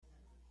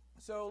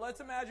So let's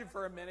imagine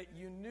for a minute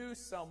you knew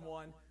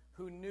someone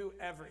who knew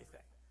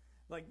everything.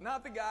 Like,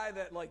 not the guy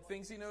that like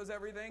thinks he knows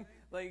everything.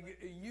 Like,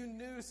 you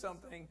knew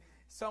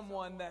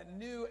someone that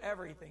knew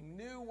everything,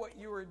 knew what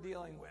you were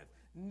dealing with,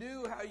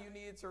 knew how you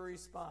needed to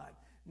respond,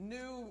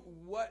 knew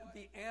what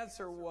the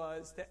answer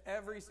was to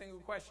every single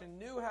question,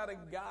 knew how to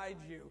guide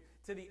you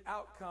to the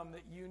outcome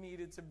that you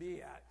needed to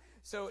be at.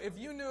 So if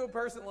you knew a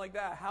person like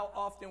that, how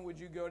often would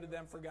you go to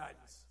them for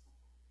guidance?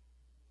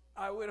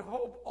 I would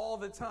hope all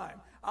the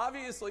time.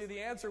 Obviously, the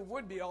answer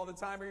would be all the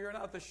time, or you're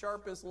not the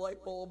sharpest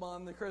light bulb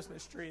on the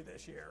Christmas tree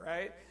this year,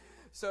 right?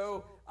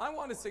 So I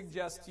want to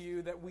suggest to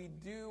you that we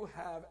do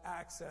have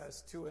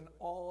access to an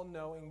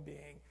all-knowing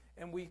being,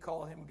 and we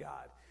call him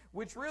God,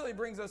 which really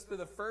brings us to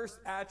the first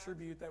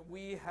attribute that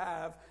we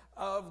have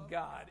of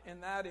God,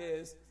 and that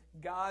is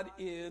God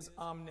is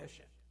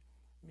omniscient,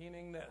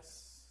 meaning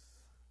this.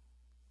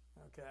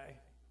 Okay?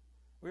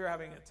 We were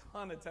having a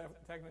ton of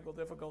technical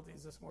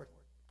difficulties this morning.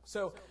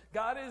 So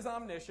God is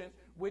omniscient,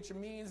 which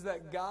means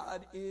that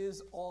God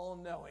is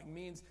all-knowing,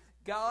 means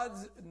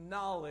God's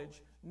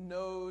knowledge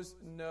knows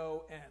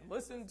no end.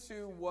 Listen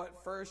to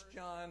what 1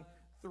 John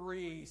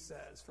 3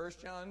 says. 1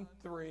 John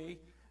 3,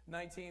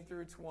 19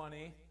 through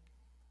 20.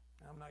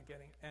 I'm not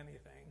getting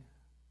anything.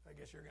 I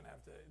guess you're going to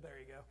have to, there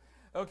you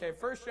go. Okay,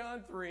 1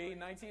 John 3,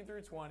 19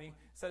 through 20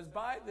 says,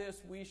 "By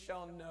this we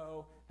shall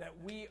know that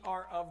we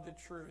are of the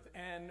truth,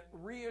 and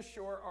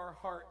reassure our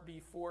heart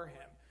before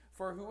him.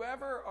 For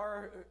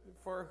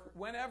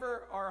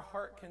whenever our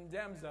heart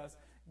condemns us,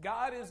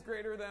 God is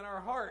greater than our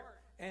heart,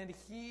 and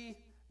he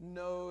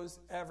knows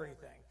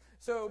everything."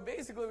 So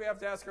basically we have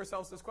to ask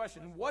ourselves this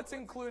question: what's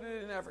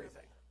included in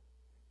everything?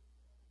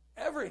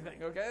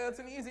 Everything, okay? That's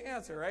an easy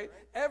answer, right?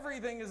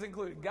 Everything is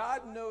included.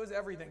 God knows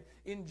everything.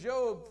 In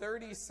Job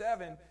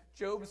 37,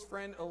 Job's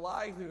friend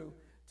Elihu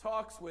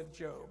talks with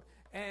Job.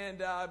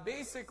 And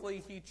basically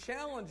he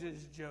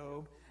challenges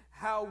Job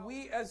how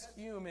we as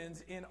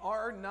humans in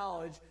our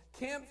knowledge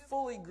can't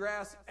fully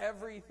grasp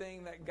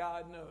everything that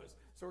God knows.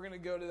 So we're going to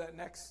go to that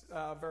next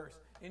verse.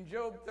 In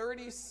Job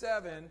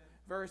 37,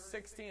 verse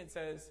 16, it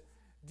says,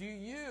 "Do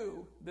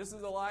you," this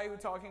is Elihu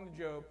talking to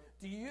Job,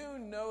 "do you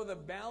know the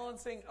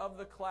balancing of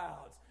the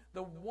clouds,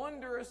 the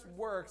wondrous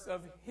works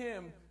of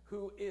him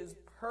who is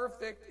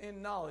perfect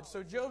in knowledge?"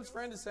 So Job's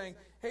friend is saying,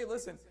 hey,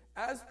 listen,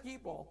 as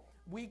people,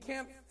 we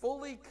can't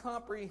fully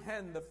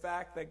comprehend the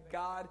fact that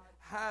God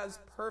has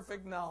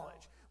perfect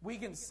knowledge. We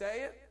can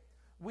say it,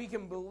 we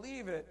can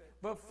believe it,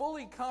 but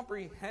fully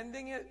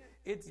comprehending it,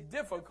 it's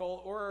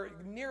difficult or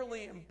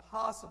nearly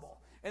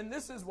impossible. And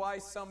this is why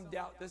some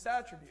doubt this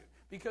attribute.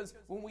 Because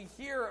when we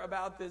hear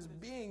about this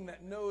being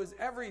that knows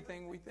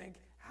everything, we think,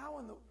 how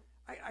in the...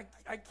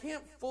 I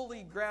can't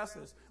fully grasp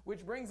this.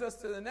 Which brings us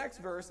to the next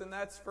verse, and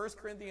that's 1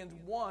 Corinthians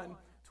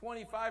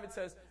 1:25. It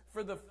says,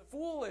 "For the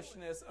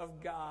foolishness of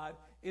God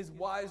is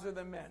wiser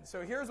than men."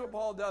 So here's what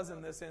Paul does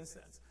in this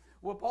instance.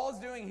 What Paul's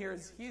doing here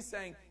is he's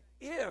saying,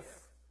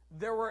 if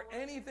there were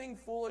anything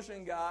foolish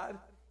in God,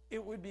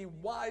 it would be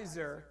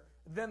wiser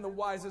than the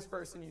wisest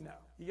person you know.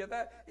 You get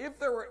that? If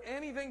there were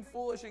anything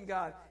foolish in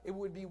God, it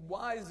would be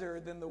wiser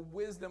than the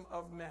wisdom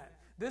of men.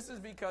 This is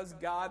because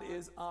God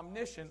is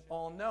omniscient,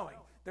 all-knowing.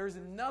 There's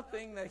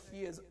nothing that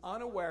he is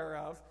unaware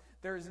of.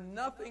 There's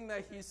nothing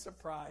that he's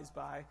surprised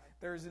by.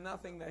 There's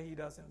nothing that he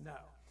doesn't know.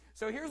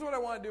 So here's what I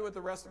want to do with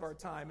the rest of our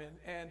time.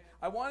 And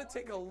I want to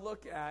take a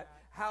look at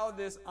how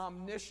this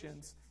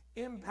omniscience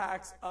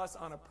impacts us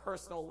on a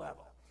personal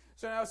level.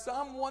 So now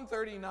Psalm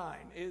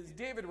 139 is,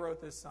 David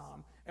wrote this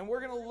psalm, and we're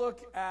going to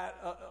look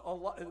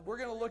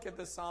at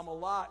this psalm a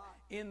lot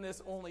in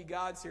this Only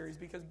God series,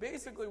 because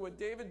basically what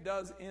David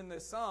does in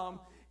this psalm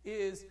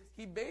is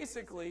he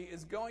basically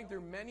is going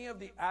through many of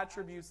the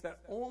attributes that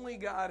only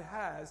God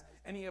has,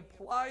 and he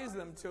applies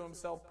them to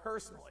himself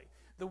personally.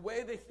 The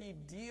way that he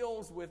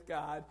deals with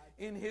God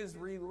in his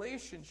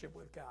relationship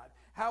with God,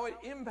 how it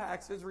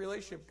impacts his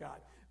relationship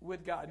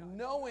with God,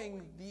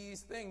 knowing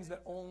these things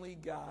that only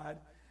God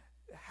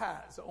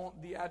has,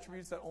 the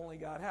attributes that only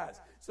God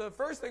has. So the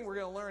first thing we're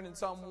going to learn in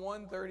Psalm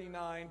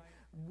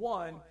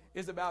 139:1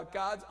 is about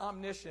God's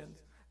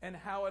omniscience and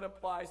how it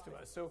applies to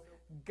us. So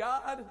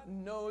God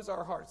knows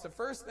our hearts. The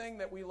first thing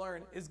that we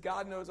learn is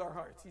God knows our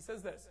hearts. He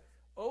says this,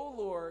 "O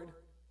Lord,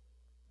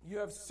 you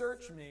have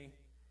searched me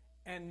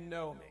and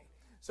know me."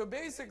 So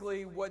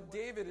basically what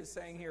David is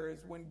saying here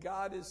is when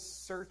God is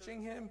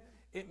searching him,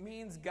 it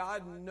means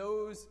God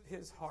knows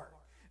his heart.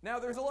 Now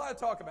there's a lot of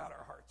talk about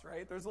our hearts,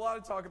 right? There's a lot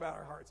of talk about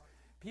our hearts.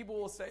 People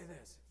will say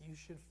this, you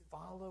should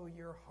follow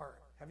your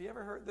heart. Have you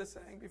ever heard this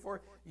saying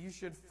before? You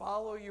should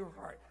follow your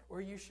heart,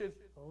 or you should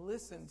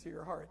listen to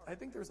your heart. I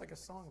think there's like a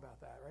song about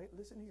that, right?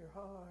 Listen to your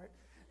heart.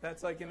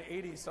 That's like an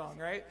 80s song,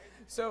 right?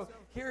 So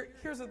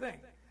here's the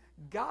thing.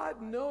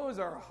 God knows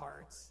our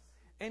hearts,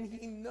 and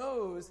he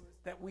knows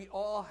that we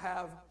all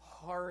have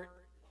heart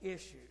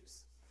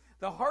issues.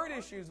 The heart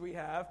issues we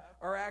have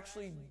are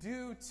actually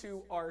due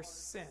to our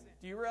sin.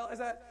 Do you realize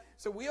that?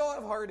 So we all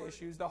have heart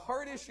issues. The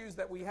heart issues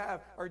that we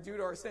have are due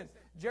to our sin.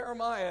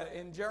 Jeremiah,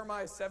 in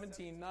Jeremiah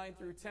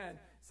 17:9-10,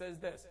 says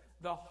this,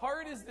 The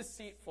heart is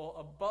deceitful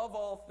above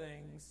all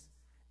things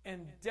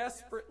and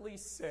desperately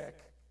sick.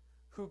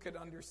 Who could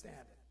understand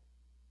it?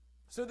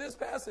 So this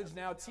passage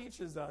now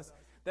teaches us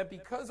that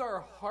because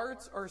our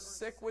hearts are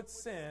sick with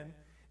sin,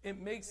 it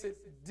makes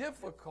it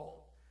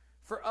difficult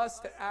for us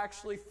to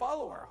actually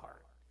follow our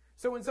heart.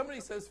 So when somebody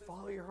says,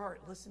 follow your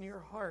heart, listen to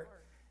your heart,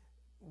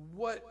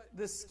 what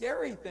the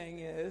scary thing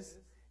is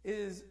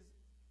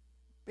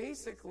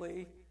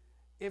basically,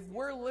 if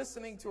we're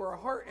listening to our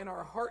heart and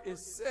our heart is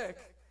sick,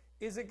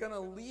 is it going to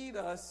lead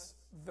us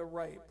the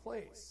right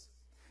place?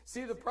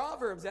 See, the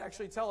Proverbs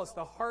actually tell us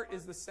the heart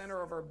is the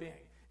center of our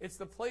being. It's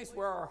the place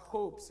where our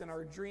hopes and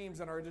our dreams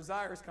and our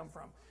desires come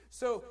from.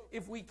 So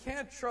if we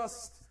can't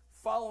trust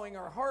following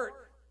our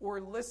heart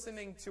or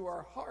listening to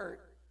our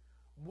heart,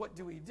 what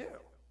do we do?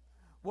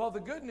 Well, the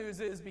good news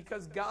is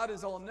because God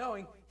is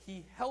all-knowing,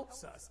 he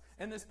helps us.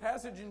 And this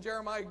passage in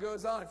Jeremiah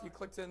goes on. If you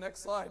click to the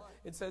next slide,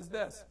 it says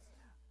this: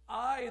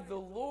 I, the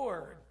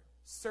Lord,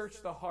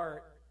 search the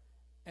heart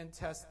and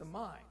test the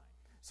mind.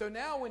 So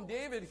now when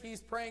David,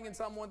 he's praying in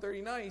Psalm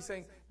 139, he's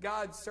saying,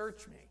 God,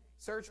 search me,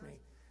 search me.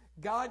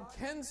 God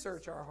can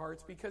search our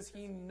hearts because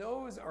he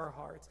knows our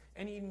hearts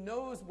and he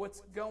knows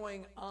what's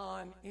going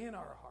on in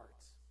our hearts.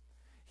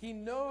 He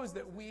knows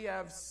that we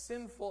have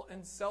sinful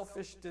and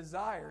selfish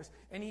desires,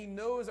 and he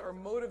knows our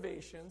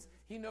motivations,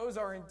 he knows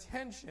our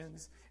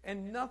intentions,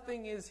 and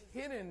nothing is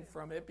hidden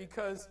from it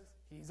because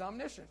he's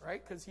omniscient,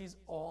 right? Because he's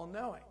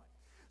all-knowing.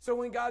 So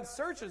when God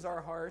searches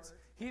our hearts,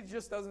 he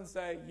just doesn't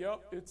say,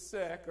 yep, it's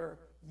sick, or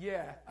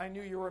yeah, I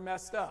knew you were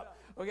messed up.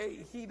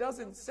 Okay, he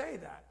doesn't say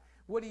that.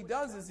 What he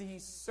does is he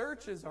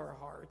searches our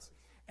hearts,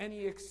 and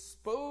he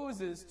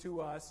exposes to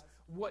us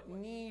what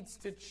needs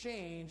to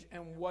change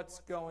and what's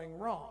going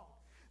wrong.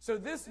 So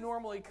this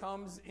normally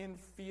comes in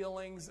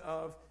feelings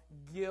of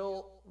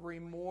guilt,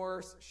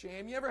 remorse,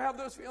 shame. You ever have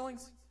those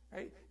feelings?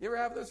 Right? You ever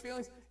have those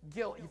feelings?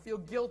 Guilt, you feel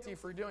guilty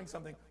for doing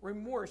something.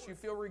 Remorse, you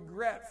feel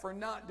regret for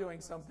not doing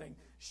something.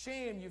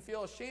 Shame, you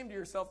feel ashamed of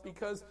yourself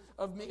because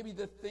of maybe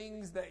the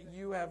things that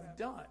you have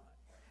done.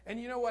 And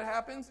you know what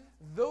happens?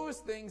 Those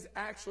things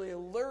actually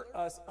alert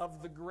us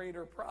of the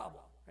greater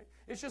problem. Right?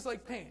 It's just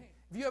like pain.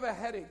 If you have a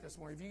headache this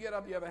morning, if you get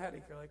up, you have a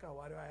headache, you're like, oh,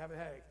 why do I have a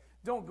headache?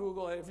 Don't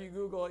Google it. If you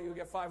Google it, you'll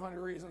get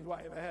 500 reasons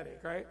why you have a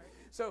headache, right?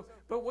 So,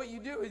 but what you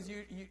do is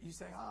you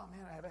say, oh,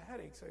 man, I have a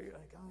headache. So you're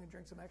like, I'm going to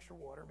drink some extra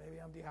water. Maybe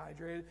I'm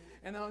dehydrated.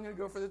 And then I'm going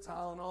to go for the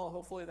Tylenol.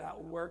 Hopefully that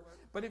will work.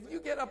 But if you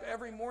get up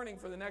every morning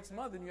for the next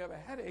month and you have a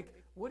headache,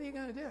 what are you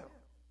going to do?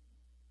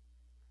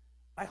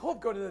 I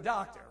hope go to the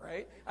doctor,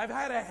 right? I've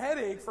had a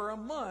headache for a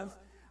month.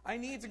 I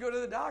need to go to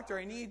the doctor.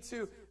 I need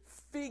to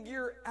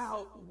figure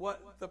out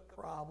what the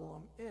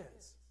problem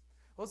is.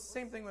 Well, it's the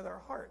same thing with our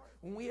heart.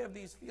 When we have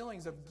these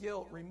feelings of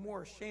guilt,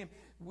 remorse, shame,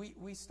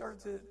 we start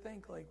to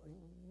think like,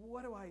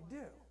 what do I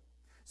do?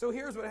 So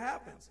here's what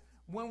happens.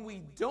 When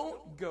we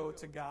don't go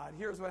to God,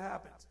 here's what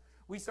happens.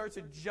 We start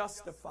to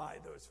justify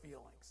those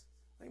feelings.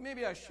 Like,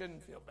 maybe I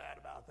shouldn't feel bad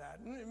about that.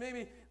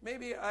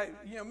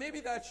 Maybe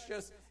that's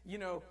just,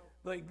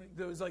 like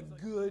those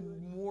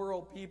good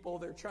moral people,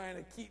 they're trying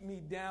to keep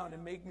me down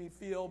and make me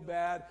feel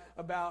bad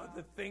about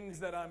the things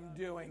that I'm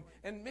doing.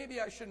 And maybe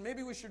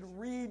we should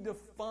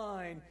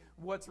redefine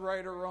what's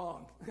right or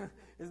wrong.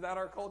 Is that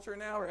our culture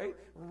now, right?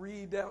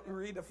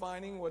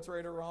 Redefining what's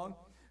right or wrong.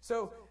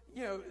 So,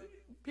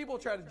 people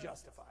try to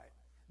justify it.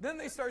 Then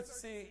they start to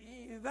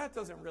see, that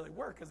doesn't really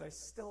work because I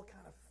still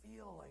kind of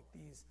feel like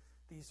these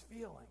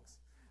feelings.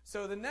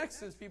 So the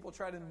next is people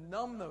try to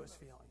numb those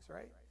feelings,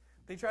 right?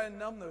 They try to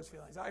numb those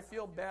feelings. I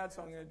feel bad,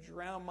 so I'm going to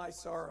drown my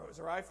sorrows.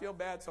 Or I feel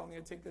bad, so I'm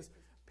going to take this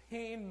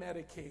pain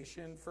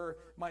medication for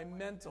my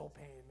mental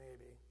pain,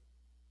 maybe.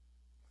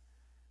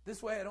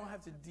 This way I don't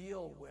have to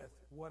deal with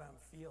what I'm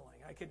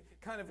feeling. I can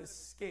kind of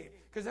escape.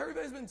 Because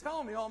everybody's been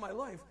telling me all my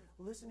life,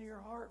 listen to your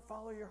heart,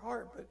 follow your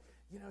heart. But,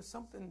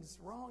 something's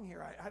wrong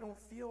here. I don't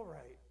feel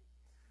right.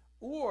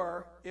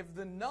 Or if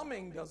the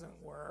numbing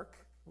doesn't work,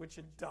 which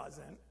it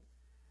doesn't,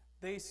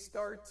 they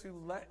start to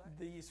let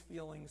these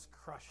feelings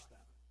crush them.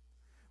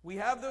 We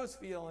have those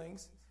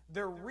feelings.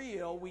 They're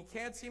real. We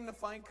can't seem to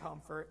find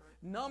comfort.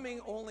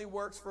 Numbing only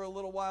works for a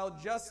little while.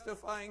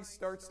 Justifying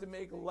starts to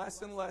make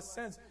less and less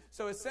sense.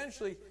 So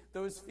essentially,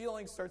 those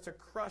feelings start to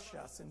crush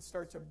us and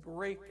start to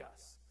break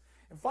us.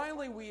 And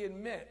finally, we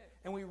admit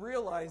and we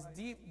realize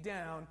deep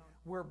down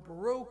we're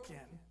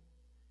broken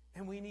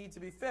and we need to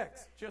be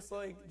fixed. Just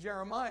like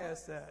Jeremiah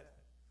said,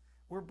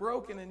 we're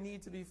broken and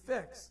need to be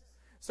fixed.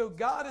 So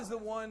God is the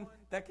one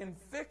that can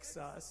fix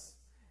us.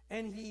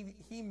 And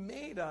he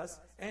made us,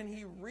 and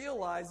he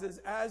realizes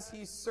as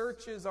he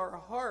searches our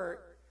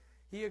heart,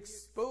 he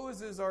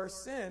exposes our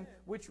sin,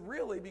 which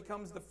really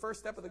becomes the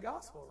first step of the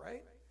gospel,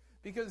 right?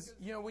 Because,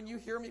 when you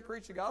hear me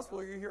preach the gospel,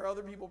 or you hear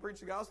other people preach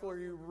the gospel, or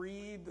you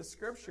read the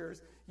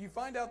scriptures, you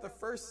find out the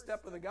first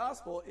step of the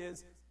gospel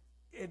is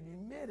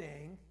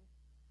admitting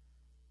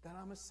that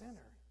I'm a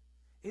sinner.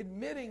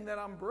 Admitting that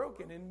I'm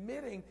broken.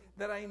 Admitting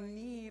that I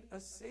need a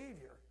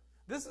Savior.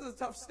 This is a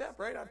tough step,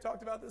 right? I've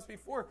talked about this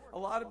before. A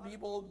lot of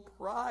people,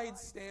 pride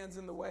stands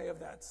in the way of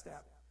that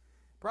step.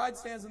 Pride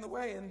stands in the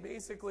way, and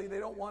basically they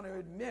don't want to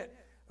admit,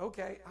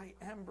 okay, I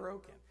am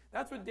broken.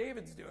 That's what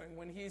David's doing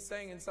when he's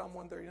saying in Psalm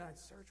 139,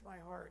 search my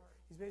heart.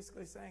 He's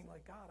basically saying,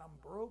 like, God, I'm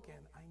broken.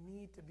 I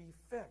need to be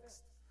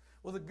fixed.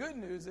 Well, the good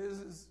news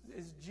is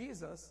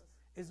Jesus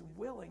is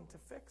willing to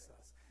fix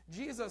us.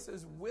 Jesus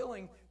is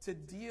willing to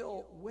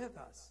deal with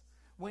us.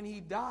 When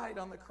he died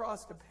on the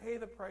cross to pay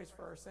the price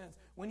for our sins,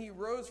 when he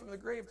rose from the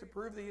grave to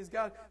prove that he is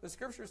God, the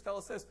scriptures tell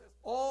us this: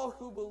 all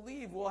who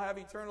believe will have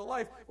eternal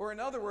life. Or in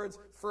other words,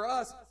 for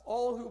us,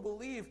 all who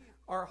believe,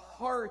 our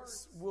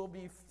hearts will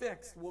be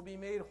fixed, will be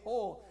made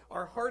whole.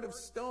 Our heart of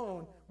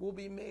stone will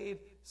be made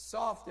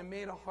soft and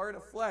made a heart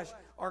of flesh.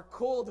 Our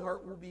cold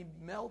heart will be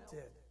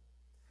melted.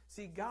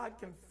 See, God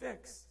can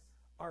fix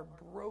our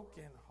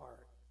broken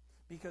heart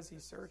because he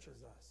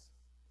searches us.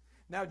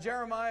 Now,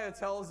 Jeremiah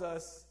tells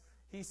us,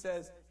 he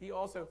says, he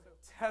also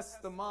tests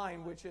the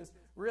mind, which is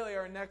really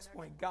our next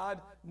point.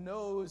 God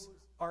knows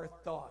our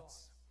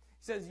thoughts.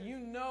 He says, you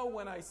know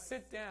when I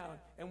sit down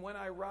and when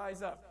I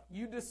rise up.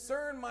 You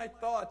discern my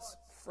thoughts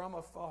from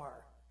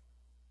afar.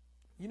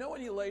 You know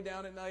when you lay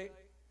down at night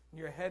and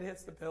your head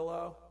hits the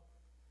pillow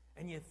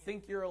and you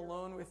think you're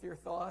alone with your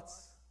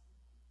thoughts?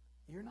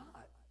 You're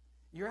not.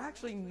 You're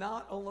actually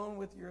not alone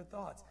with your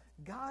thoughts.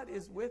 God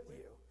is with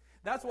you.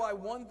 That's why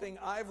one thing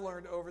I've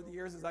learned over the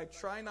years is I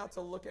try not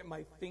to look at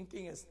my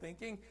thinking as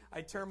thinking.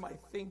 I turn my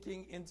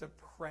thinking into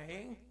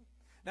praying.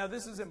 Now,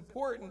 this is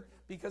important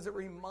because it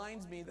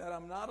reminds me that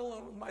I'm not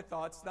alone with my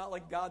thoughts. It's not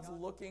like God's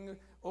looking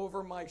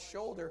over my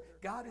shoulder.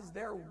 God is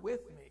there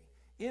with me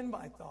in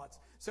my thoughts.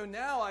 So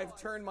now I've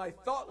turned my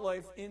thought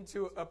life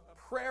into a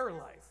prayer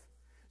life.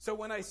 So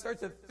when I start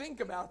to think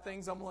about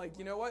things, I'm like,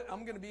 you know what?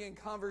 I'm going to be in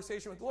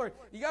conversation with the Lord.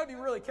 You got to be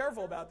really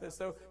careful about this,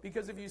 though,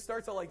 because if you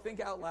start to think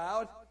out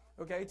loud,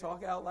 okay,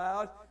 talk out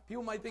loud,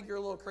 people might think you're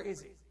a little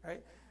crazy,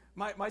 right?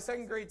 My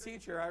second grade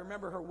teacher, I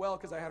remember her well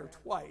because I had her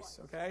twice,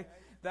 okay?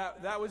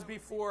 That was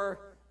before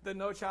the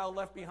No Child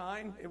Left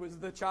Behind. It was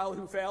the child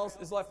who fails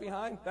is left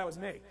behind. That was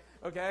me,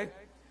 okay?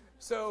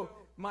 So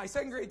my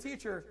second grade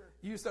teacher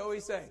used to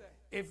always say,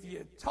 if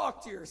you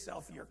talk to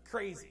yourself, you're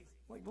crazy.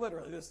 Like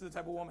literally, this is the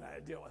type of woman I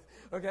had to deal with,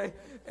 okay?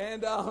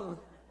 And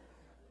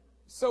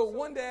so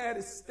one day I had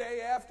to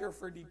stay after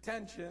for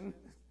detention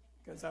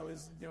because I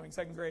was doing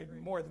second grade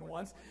more than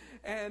once.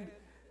 And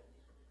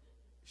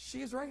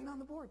she's writing on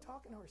the board,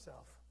 talking to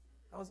herself.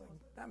 I was like,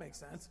 that makes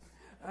sense.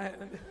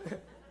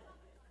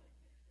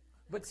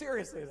 But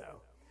seriously,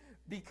 though,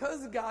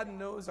 because God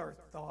knows our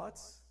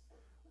thoughts,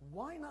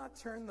 why not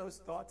turn those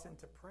thoughts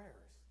into prayers?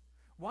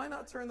 Why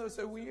not turn those,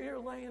 so when you're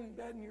laying in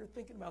bed and you're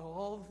thinking about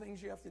all the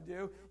things you have to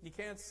do, you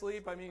can't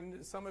sleep. I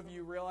mean, some of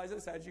you realize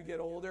this as you get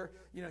older.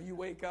 You know, you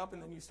wake up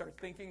and then you start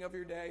thinking of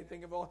your day,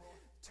 think of all.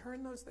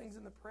 Turn those things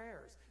into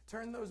prayers.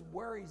 Turn those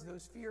worries,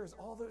 those fears,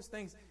 all those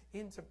things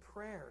into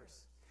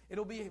prayers.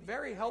 It'll be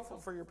very helpful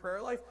for your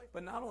prayer life,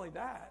 but not only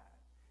that,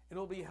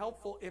 it'll be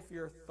helpful if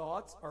your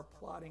thoughts are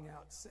plotting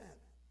out sin.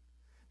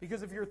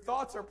 Because if your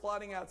thoughts are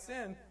plotting out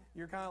sin,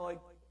 you're kind of like,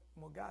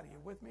 well, God, are you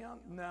with me on?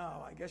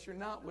 No, I guess you're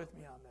not with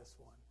me on this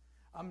one.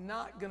 I'm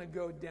not going to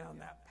go down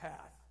that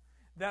path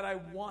that I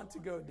want to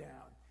go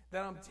down,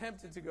 that I'm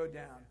tempted to go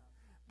down.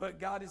 But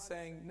God is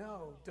saying,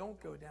 no,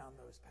 don't go down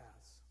those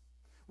paths.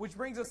 Which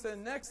brings us to the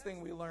next thing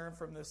we learn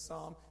from this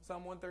psalm,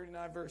 Psalm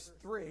 139, verse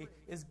 3,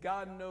 is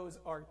God knows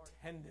our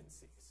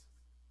tendencies.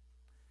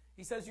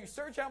 He says, you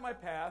search out my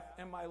path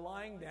and my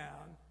lying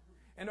down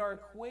and are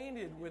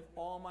acquainted with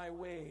all my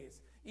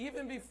ways.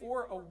 Even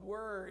before a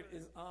word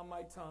is on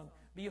my tongue.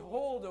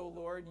 Behold, O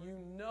Lord, you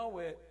know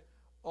it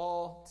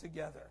all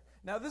together.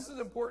 Now, this is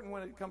important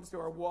when it comes to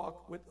our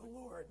walk with the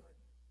Lord.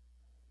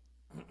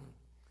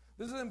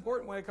 This is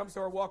important when it comes to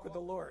our walk with the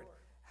Lord.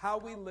 How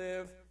we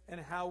live and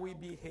how we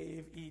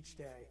behave each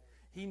day.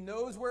 He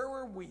knows where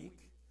we're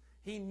weak.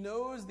 He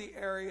knows the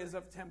areas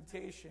of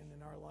temptation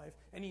in our life.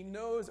 And he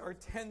knows our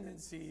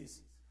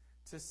tendencies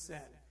to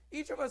sin.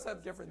 Each of us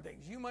have different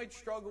things. You might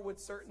struggle with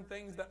certain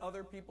things that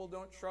other people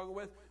don't struggle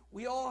with.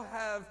 We all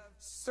have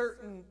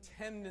certain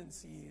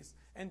tendencies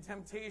and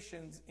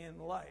temptations in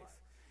life.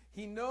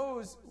 He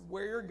knows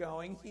where you're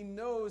going. He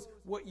knows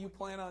what you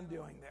plan on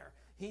doing there.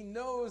 He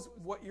knows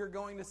what you're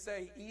going to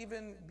say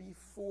even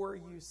before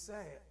you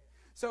say it.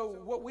 So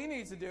what we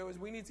need to do is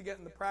we need to get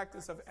in the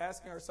practice of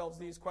asking ourselves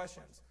these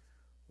questions.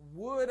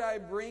 Would I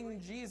bring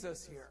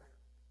Jesus here?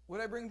 Would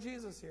I bring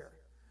Jesus here?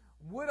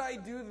 Would I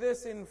do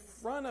this in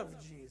front of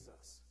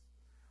Jesus?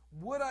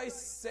 Would I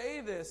say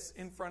this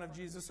in front of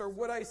Jesus, or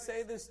would I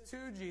say this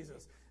to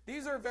Jesus?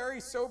 These are very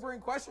sobering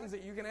questions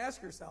that you can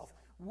ask yourself.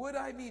 Would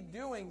I be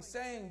doing,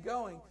 saying,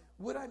 going?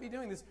 Would I be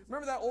doing this?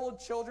 Remember that old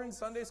children's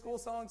Sunday school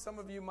song? Some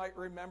of you might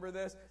remember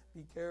this.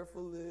 Be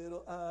careful,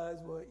 little eyes,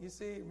 what you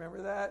see.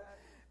 Remember that?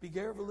 Be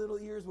careful, little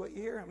ears, what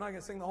you hear. I'm not going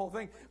to sing the whole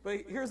thing,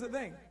 but here's the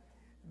thing.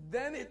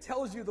 Then it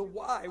tells you the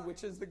why,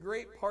 which is the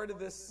great part of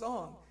this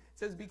song. It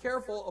says, be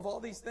careful of all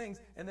these things.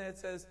 And then it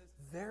says,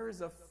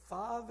 there's a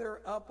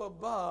Father up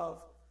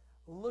above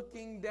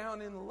looking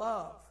down in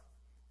love.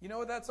 You know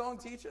what that song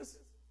teaches?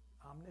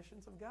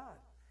 Omniscience of God.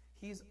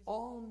 He's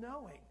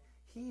all-knowing.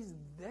 He's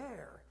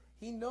there.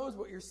 He knows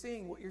what you're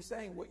seeing, what you're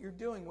saying, what you're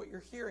doing, what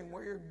you're hearing,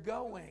 where you're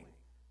going.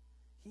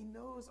 He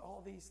knows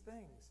all these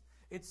things.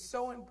 It's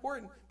so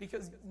important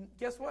because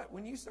guess what?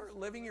 When you start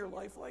living your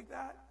life like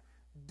that,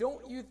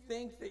 don't you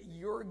think that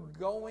you're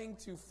going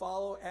to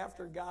follow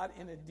after God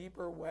in a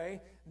deeper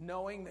way,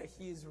 knowing that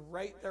He's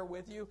right there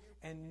with you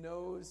and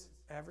knows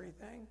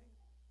everything?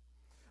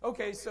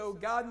 Okay, so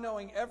God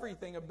knowing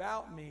everything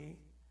about me,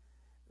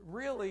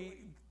 really,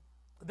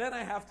 then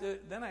I have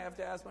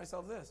to ask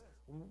myself this: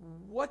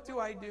 what do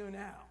I do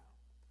now?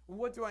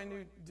 What do I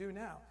do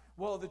now?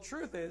 Well, the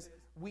truth is,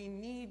 we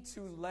need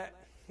to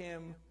let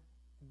Him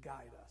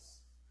guide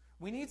us.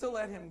 We need to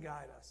let Him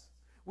guide us.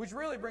 Which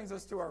really brings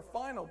us to our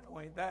final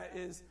point. That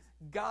is,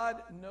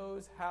 God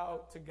knows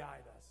how to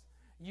guide us.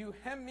 You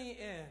hem me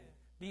in,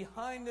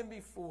 behind and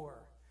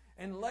before,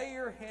 and lay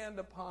your hand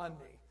upon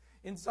me.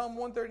 In Psalm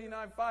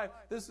 139:5,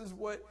 this is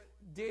what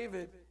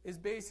David is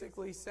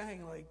basically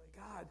saying, like,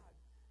 God,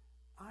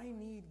 I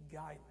need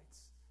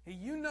guidance. Hey,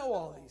 you know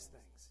all these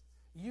things.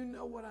 You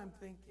know what I'm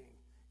thinking.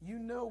 You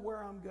know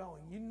where I'm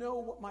going. You know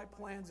what my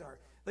plans are.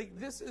 Like,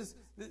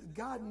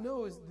 God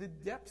knows the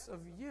depths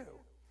of you.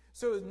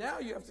 So now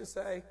you have to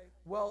say,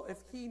 well, if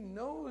He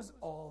knows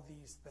all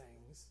these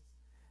things,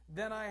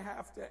 then I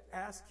have to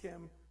ask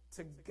Him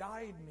to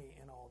guide me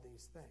in all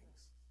these things.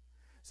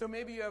 So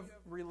maybe you have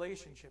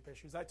relationship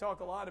issues. I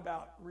talk a lot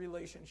about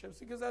relationships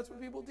because that's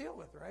what people deal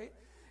with, right?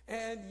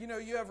 And,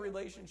 you have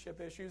relationship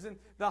issues, and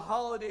the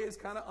holidays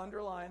kind of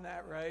underline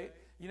that, right?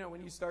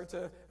 When you start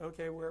to,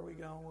 okay, where are we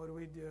going? What are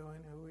we doing?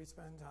 Who we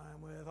spend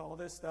time with? All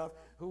this stuff.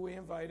 Who we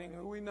inviting?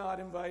 Who we not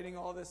inviting?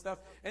 All this stuff.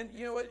 And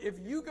you know what? If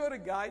you go to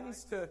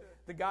guidance to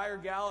the guy or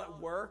gal at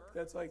work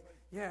that's like,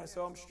 yeah,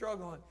 so I'm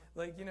struggling.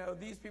 Like,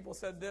 these people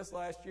said this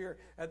last year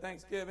at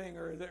Thanksgiving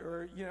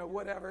or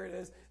whatever it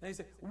is. And they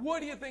say, what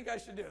do you think I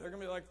should do? They're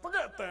going to be like,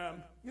 forget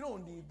them. You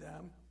don't need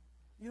them.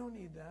 You don't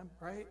need them,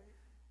 right?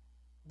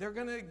 They're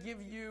going to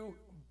give you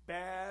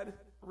bad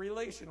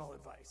relational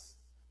advice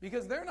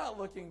because they're not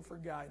looking for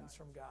guidance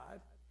from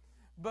God.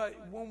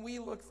 But when we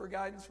look for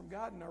guidance from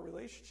God in our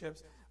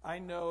relationships, I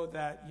know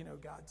that,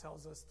 God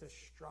tells us to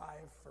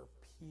strive for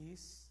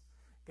peace.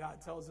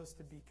 God tells us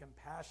to be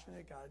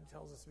compassionate. God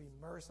tells us to be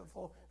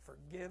merciful,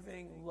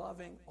 forgiving,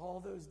 loving, all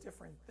those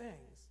different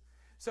things.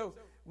 So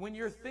when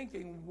you're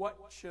thinking, what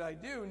should I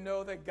do?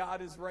 Know that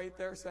God is right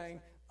there saying,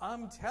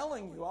 I'm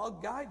telling you, I'll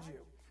guide you.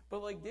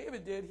 But like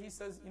David did, he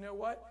says, you know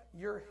what?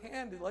 Lay your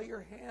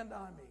hand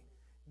on me.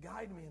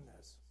 Guide me in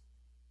this.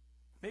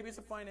 Maybe it's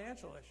a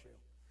financial issue.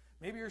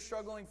 Maybe you're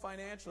struggling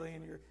financially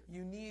and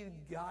you need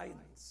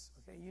guidance.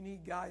 Okay, you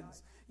need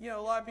guidance. A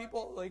lot of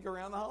people, like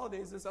around the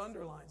holidays, this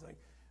underlines, like,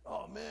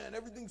 oh man,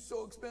 everything's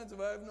so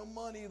expensive. I have no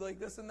money, like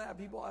this and that.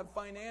 People have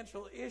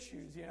financial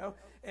issues,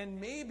 And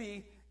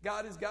maybe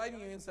God is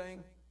guiding you and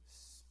saying,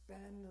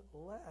 spend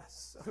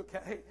less,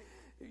 okay?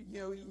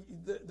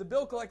 The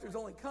bill collectors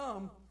only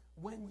come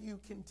when you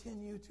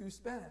continue to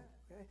spend.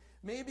 Okay?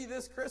 Maybe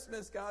this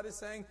Christmas, God is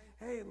saying,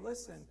 hey,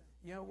 listen,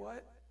 you know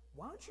what?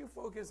 Why don't you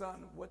focus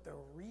on what the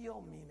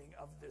real meaning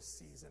of this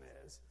season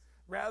is,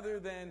 rather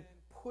than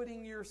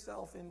putting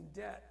yourself in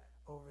debt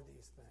over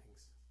these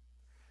things?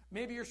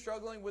 Maybe you're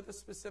struggling with a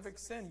specific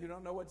sin. You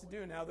don't know what to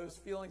do. Now those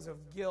feelings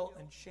of guilt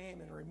and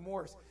shame and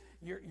remorse,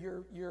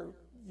 you're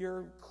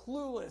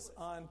clueless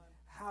on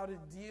how to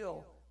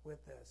deal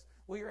with this.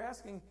 Well, you're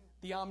asking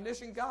the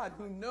omniscient God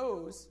who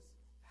knows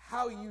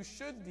how you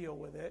should deal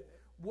with it,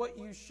 what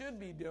you should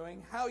be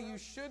doing, how you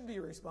should be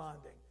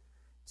responding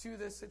to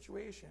this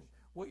situation,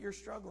 what you're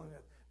struggling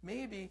with.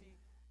 Maybe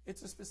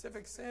it's a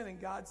specific sin and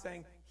God's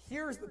saying,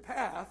 here's the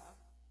path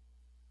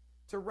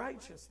to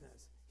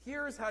righteousness.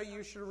 Here's how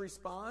you should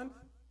respond,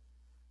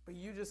 but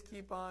you just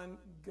keep on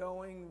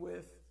going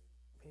with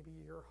maybe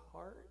your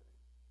heart,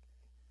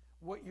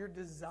 what your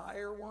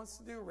desire wants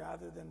to do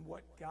rather than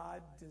what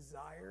God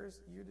desires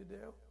you to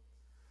do.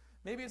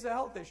 Maybe it's a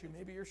health issue.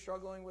 Maybe you're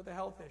struggling with a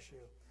health issue.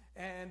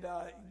 And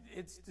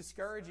it's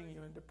discouraging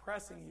you and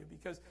depressing you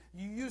because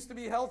you used to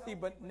be healthy,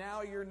 but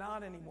now you're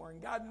not anymore. And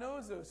God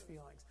knows those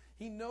feelings.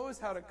 He knows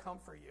how to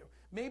comfort you.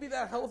 Maybe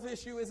that health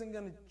issue isn't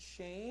going to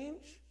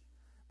change,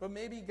 but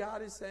maybe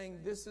God is saying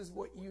this is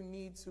what you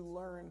need to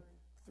learn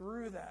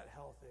through that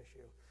health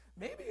issue.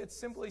 Maybe it's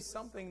simply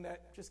something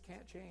that just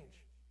can't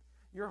change.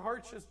 Your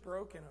heart's just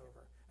broken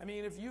over. I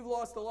mean, if you've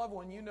lost a loved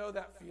one, you know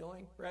that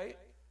feeling, right?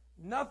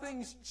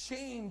 Nothing's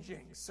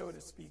changing, so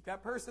to speak.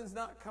 That person's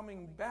not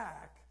coming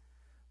back,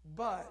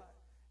 but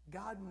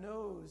God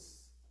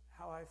knows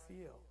how I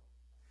feel.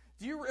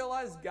 Do you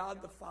realize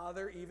God the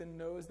Father even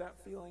knows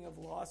that feeling of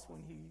loss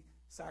when He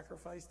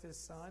sacrificed His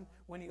Son,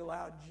 when He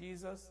allowed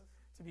Jesus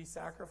to be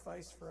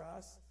sacrificed for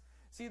us?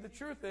 See, the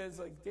truth is,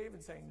 like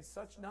David's saying,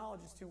 such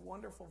knowledge is too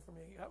wonderful for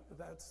me.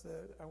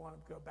 I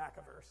want to go back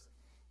a verse.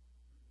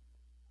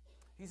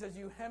 He says,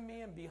 you hem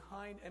me in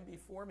behind and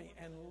before me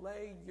and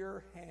lay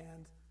your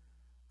hand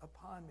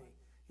upon me.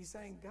 He's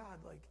saying, God,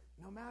 like,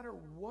 no matter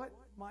what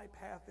my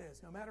path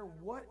is, no matter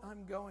what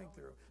I'm going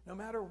through, no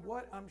matter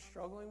what I'm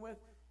struggling with,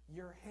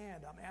 your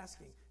hand, I'm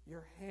asking,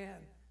 your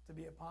hand to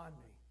be upon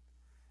me.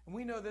 And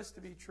we know this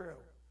to be true.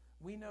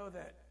 we know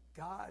that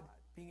God,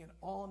 being an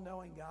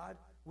all-knowing God,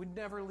 would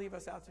never leave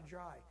us out to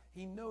dry.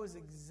 He knows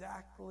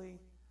exactly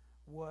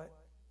what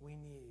we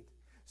need.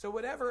 So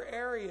whatever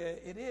area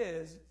it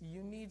is,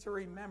 you need to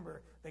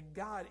remember that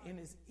God, in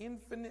his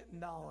infinite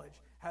knowledge,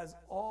 has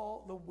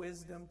all the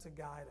wisdom to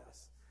guide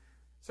us.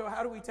 So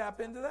how do we tap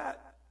into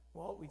that?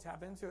 Well, we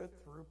tap into it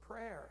through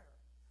prayer,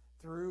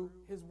 through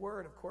his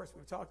word. Of course,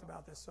 we've talked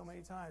about this so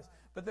many times.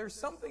 But there's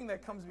something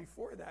that comes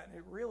before that, and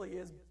it really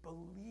is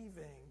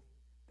believing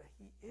that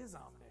he is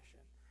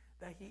omniscient,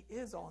 that he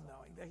is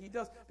all-knowing, that he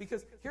does.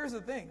 Because here's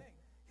the thing.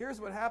 Here's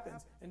what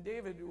happens. And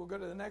David, we'll go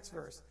to the next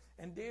verse.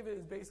 And David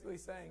is basically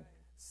saying,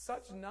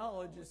 such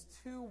knowledge is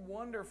too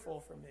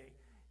wonderful for me.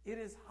 It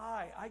is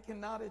high. I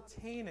cannot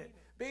attain it.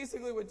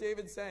 Basically what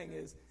David's saying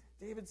is,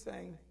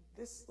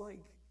 this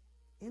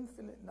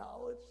infinite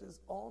knowledge, this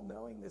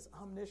all-knowing, this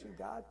omniscient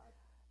God,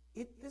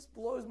 this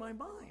blows my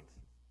mind.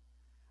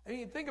 I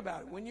mean, think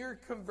about it. When you're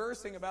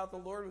conversing about the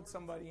Lord with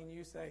somebody and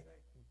you say,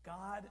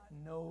 God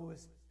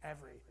knows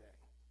everything,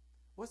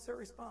 what's their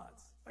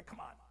response? Like, come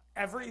on,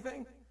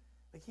 everything?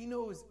 Like, he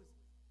knows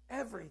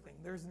everything.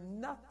 There's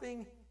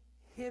nothing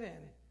hidden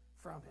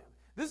from him.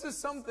 This is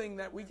something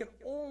that we can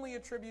only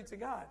attribute to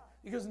God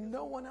because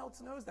no one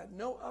else knows that.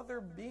 No other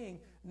being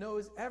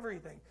knows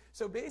everything.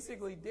 So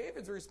basically,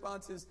 David's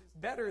response is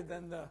better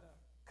than the,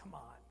 come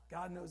on,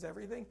 God knows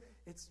everything.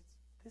 This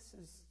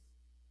is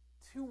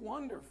too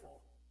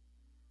wonderful.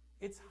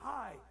 It's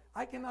high.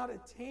 I cannot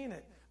attain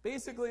it.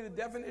 Basically, the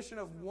definition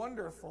of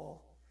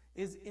wonderful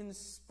is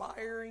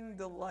inspiring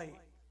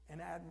delight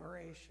and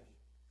admiration.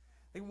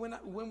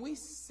 When we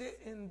sit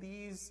in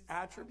these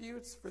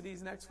attributes for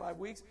these next 5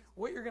 weeks,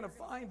 what you're going to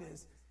find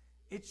is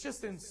it's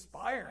just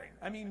inspiring.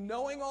 I mean,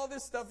 knowing all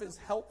this stuff is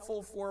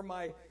helpful for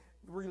my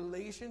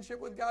relationship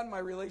with God, my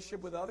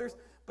relationship with others,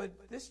 but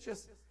this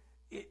just,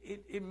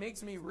 it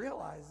makes me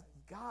realize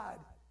God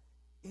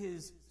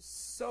is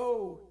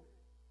so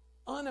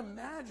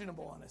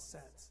unimaginable in a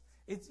sense.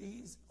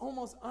 He's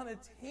almost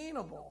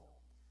unattainable.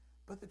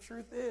 But the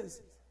truth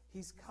is,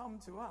 he's come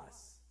to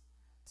us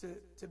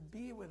to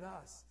be with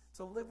us,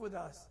 to live with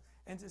us,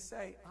 and to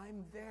say,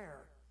 I'm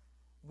there.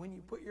 When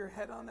you put your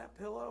head on that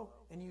pillow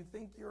and you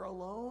think you're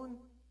alone,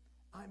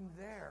 I'm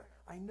there.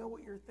 I know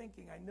what you're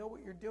thinking. I know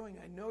what you're doing.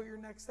 I know your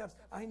next steps.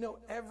 I know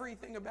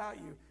everything about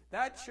you.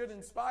 That should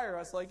inspire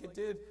us like it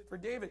did for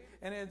David,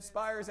 and it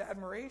inspires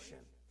admiration.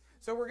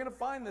 So we're going to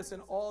find this in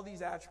all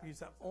these attributes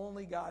that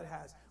only God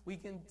has. We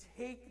can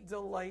take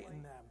delight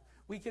in them.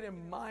 We can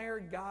admire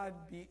God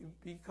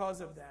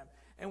because of them,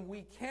 and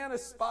we can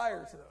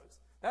aspire to those.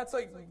 That's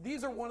like,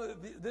 these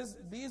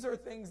are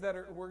things that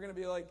we're going to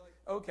be like,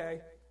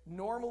 okay,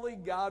 normally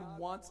God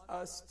wants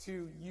us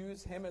to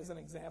use him as an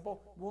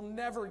example. We'll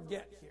never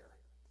get here.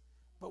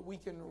 But we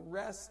can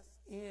rest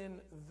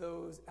in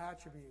those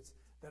attributes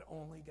that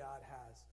only God has.